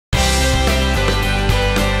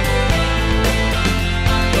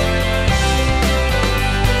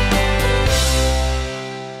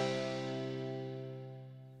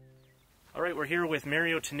right, we're here with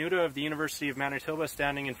Tenuta of the University of Manitoba,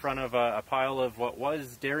 standing in front of a pile of what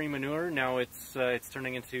was dairy manure. Now it's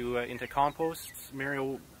turning into compost.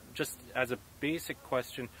 Mario, just as a basic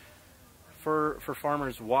question, for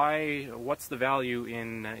farmers, what's the value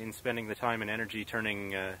in spending the time and energy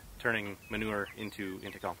turning manure into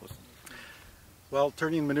compost? Well,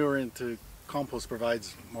 turning manure into compost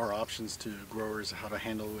provides more options to growers how to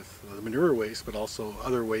handle with the manure waste, but also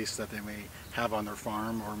other waste that they may have on their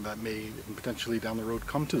farm or that may potentially down the road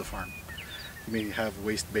come to the farm. You may have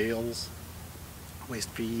waste bales, waste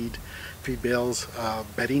feed bales,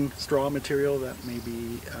 bedding straw material that may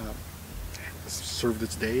be served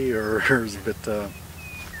its day or is a bit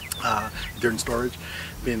during storage,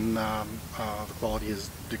 the quality is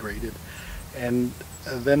degraded. And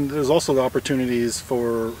then there's also the opportunities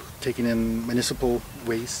for taking in municipal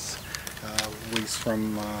wastes, waste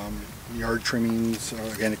from yard trimmings,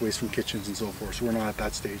 organic waste from kitchens and so forth. So we're not at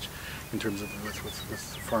that stage in terms of with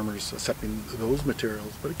farmers accepting those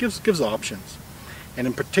materials, but it gives options. And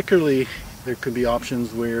in particularly, there could be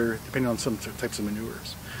options where, depending on some types of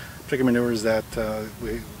manures, particular manures that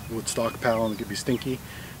we would stockpile and could be stinky,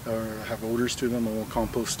 or have odors to them, or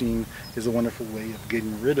composting is a wonderful way of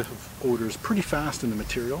getting rid of odors pretty fast in the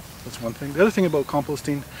material. That's one thing. The other thing about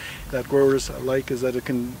composting that growers like is that it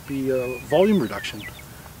can be a volume reduction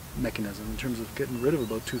mechanism in terms of getting rid of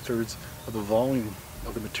about 2/3 of the volume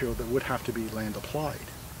of the material that would have to be land applied.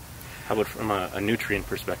 How about from a nutrient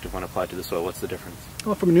perspective when applied to the soil? What's the difference?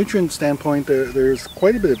 Well, from a nutrient standpoint, there's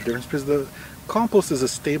quite a bit of difference because the compost is a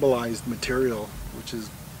stabilized material, which is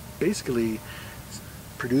basically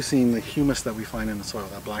producing the humus that we find in the soil,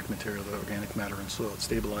 that black material, the organic matter in soil. It's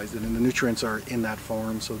stabilized, and the nutrients are in that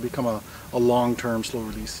form, so they become a long-term,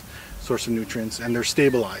 slow-release source of nutrients, and they're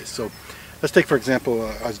stabilized. So let's take, for example,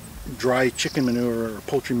 a dry chicken manure or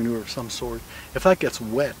poultry manure of some sort. If that gets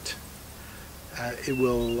wet, it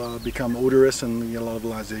will become odorous and you get a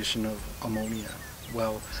levelization of ammonia.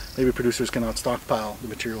 Well, maybe producers cannot stockpile the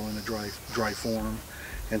material in a dry form,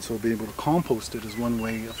 and so being able to compost it is one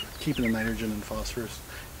way of keeping the nitrogen and phosphorus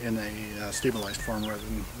in a stabilized form rather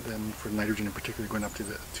than for nitrogen in particular going up to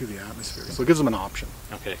the atmosphere. So it gives them an option.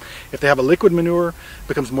 Okay. If they have a liquid manure, it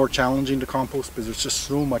becomes more challenging to compost because there's just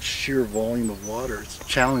so much sheer volume of water. It's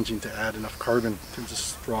challenging to add enough carbon in terms of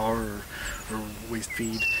straw or waste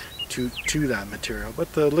feed to that material.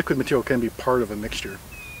 But the liquid material can be part of a mixture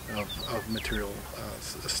of material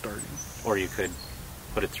starting. Or you could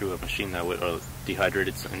put it through a machine that would dehydrate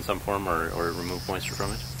it in some form or remove moisture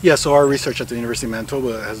from it? Yeah, so our research at the University of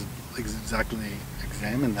Manitoba has exactly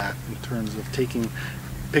examined that in terms of taking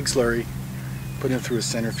pig slurry, putting it through a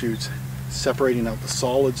centrifuge, separating out the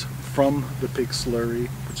solids from the pig slurry,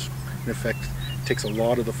 which in effect takes a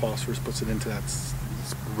lot of the phosphorus, puts it into that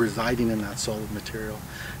residing in that solid material.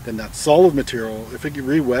 Then that solid material, if it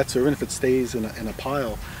re-wets or even if it stays in a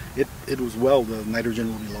pile, it as well, the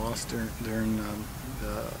nitrogen will be lost during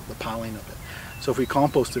the piling of it. So if we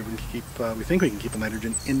compost it, we think we can keep the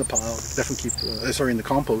nitrogen in the pile, definitely keep in the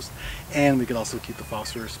compost, and we can also keep the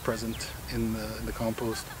phosphorus present in the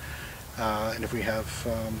compost. And if we have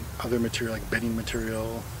other material like bedding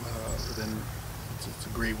material, then it's a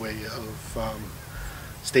great way of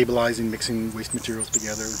stabilizing, mixing waste materials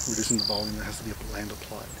together, reducing the volume that has to be land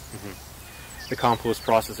applied. Mm-hmm. The compost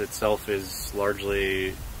process itself is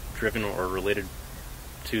largely driven or related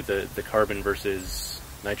to the carbon versus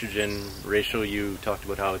nitrogen ratio. You talked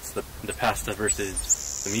about how it's the pasta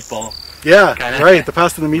versus the meatball. Yeah, right, the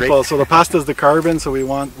pasta and the meatball. Right. So the pasta is the carbon, so we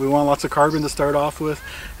want lots of carbon to start off with,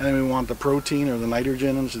 and then we want the protein or the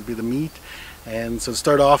nitrogen, which would be the meat. And so to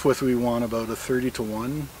start off with, we want about a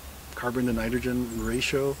 30-to-1 carbon to nitrogen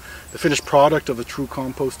ratio. The finished product of a true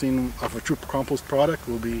compost product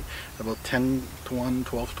will be about 10-to-1,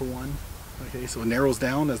 12-to-1. Okay, so it narrows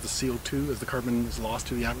down as the CO2, as the carbon is lost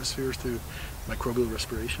to the atmosphere through microbial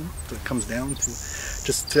respiration. So it comes down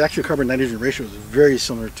to actually carbon nitrogen ratio is very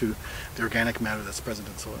similar to the organic matter that's present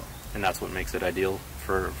in soil. And that's what makes it ideal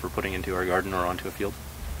for putting into our garden or onto a field?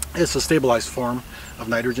 It's a stabilized form of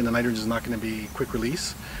nitrogen. The nitrogen is not going to be quick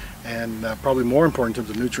release. And probably more important in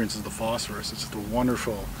terms of nutrients is the phosphorus. It's just a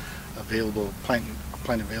wonderful available plant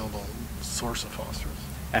available source of phosphorus.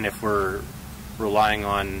 And if we're relying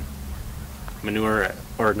on manure,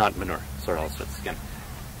 or not manure, sorry, I'll start this again.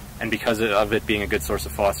 And because of it being a good source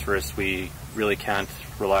of phosphorus, we really can't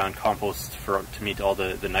rely on compost to meet all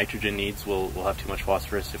the nitrogen needs. We'll have too much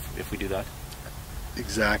phosphorus if we do that.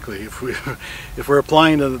 Exactly. If we're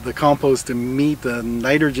applying the compost to meet the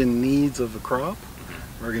nitrogen needs of the crop,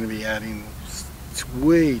 we're going to be adding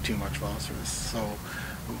way too much phosphorus. So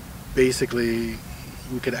basically,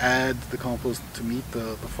 we could add the compost to meet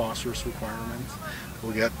the phosphorus requirements.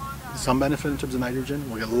 We'll get some benefit in terms of nitrogen.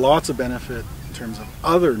 We'll get lots of benefit in terms of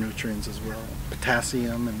other nutrients as well,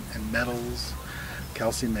 potassium and metals,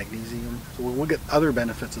 calcium, magnesium. So we'll get other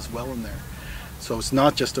benefits as well in there. So it's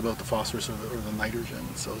not just about the phosphorus or the nitrogen,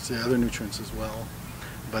 so it's the other nutrients as well.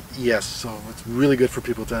 But yes, so it's really good for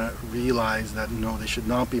people to realize that no, they should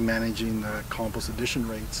not be managing the compost addition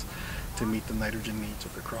rates to meet the nitrogen needs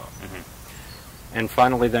of the crop. Mm-hmm. And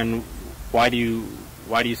finally then, why do you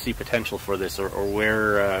see potential for this, or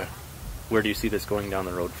where do you see this going down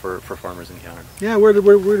the road for farmers in Canada? Yeah, where do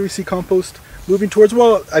we see compost moving towards?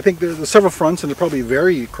 Well, I think there's several fronts, and they probably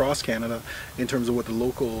vary across Canada in terms of what the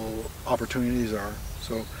local opportunities are.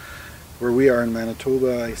 So where we are in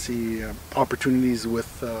Manitoba, I see opportunities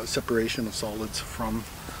with separation of solids from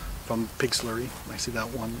pig slurry. I see that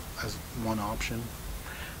one as one option.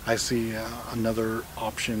 I see another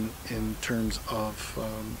option in terms of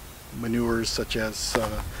manures such as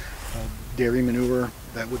dairy manure.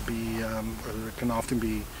 That would be, or it can often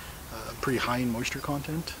be pretty high in moisture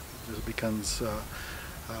content. It becomes,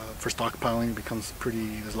 for stockpiling, it becomes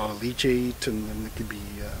there's a lot of leachate, and then it could be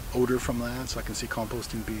odor from that. So I can see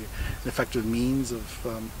composting be an effective means of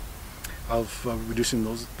reducing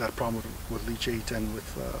that problem with leachate and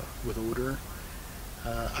with odor.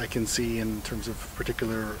 I can see in terms of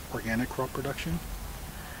particular organic crop production,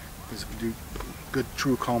 because if you do good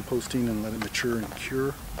true composting and let it mature and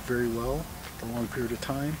cure very well for a long period of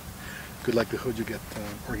time, good likelihood you get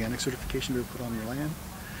organic certification to put on your land.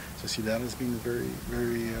 So I see that as being a very,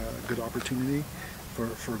 very good opportunity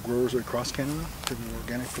for growers across Canada to do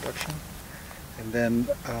organic production. And then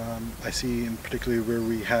I see in particularly where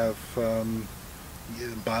we have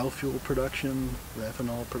biofuel production,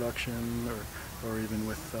 ethanol production, or even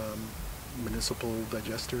with municipal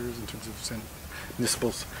digesters in terms of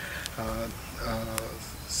municipal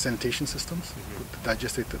sanitation systems, the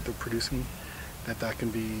digestate that they're producing, that can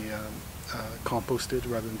be composted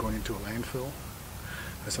rather than going into a landfill.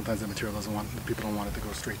 Sometimes the material people don't want it to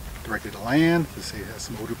go directly to land, because say it has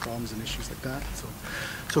some odor problems and issues like that.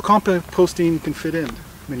 So composting can fit in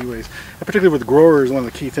many ways. And particularly with growers, one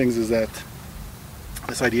of the key things is that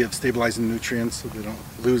this idea of stabilizing nutrients so they don't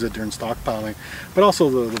lose it during stockpiling, but also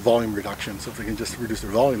the volume reduction. So if they can just reduce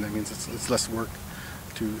their volume, that means it's less work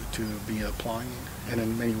to be applying. And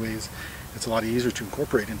in many ways, it's a lot easier to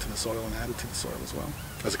incorporate into the soil and add it to the soil as well,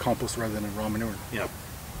 as a compost rather than a raw manure. Yeah.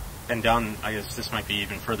 And I guess this might be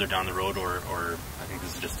even further down the road, or I think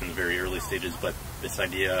this is just in the very early stages, but this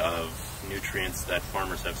idea of nutrients that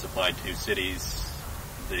farmers have supplied to cities,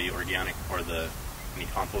 the organic or any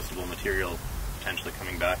compostable material potentially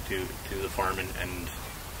coming back to the farm and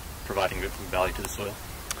providing good value to the soil?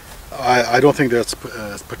 I don't think that's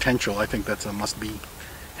potential. I think that's a must-be.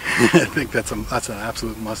 I think that's an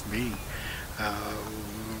absolute must-be.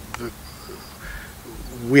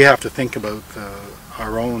 We have to think about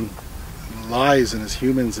our own lives and as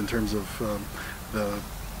humans in terms of the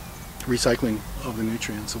recycling of the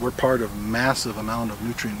nutrients. So we're part of a massive amount of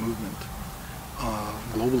nutrient movement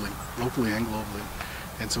locally and globally.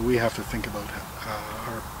 And so we have to think about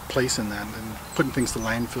our place in that, and putting things to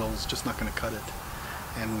landfill is just not going to cut it.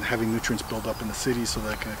 And having nutrients build up in the city so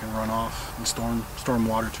that it can run off and storm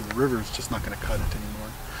water to the river is just not going to cut it anymore.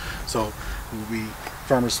 So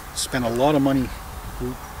farmers spend a lot of money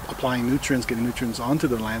applying nutrients, getting nutrients onto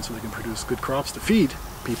their land so they can produce good crops to feed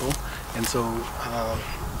people. And so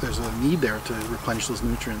there's a need there to replenish those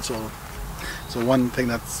nutrients. So one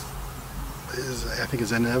thing I think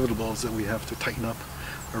is inevitable is that we have to tighten up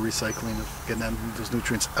our recycling of getting those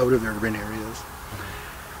nutrients out of their urban areas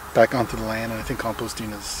back onto the land, and I think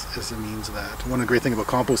composting is a means of that. One of the great things about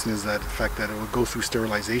composting is that the fact that it will go through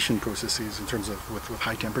sterilization processes in terms of with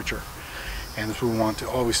high temperature, and so we want to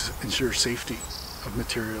always ensure safety of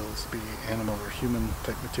materials, be animal or human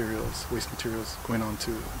type materials, waste materials going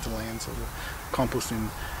onto the land. So the composting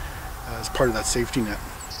is part of that safety net.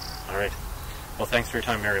 All right. Well, thanks for your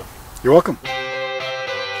time, Mario. You're welcome.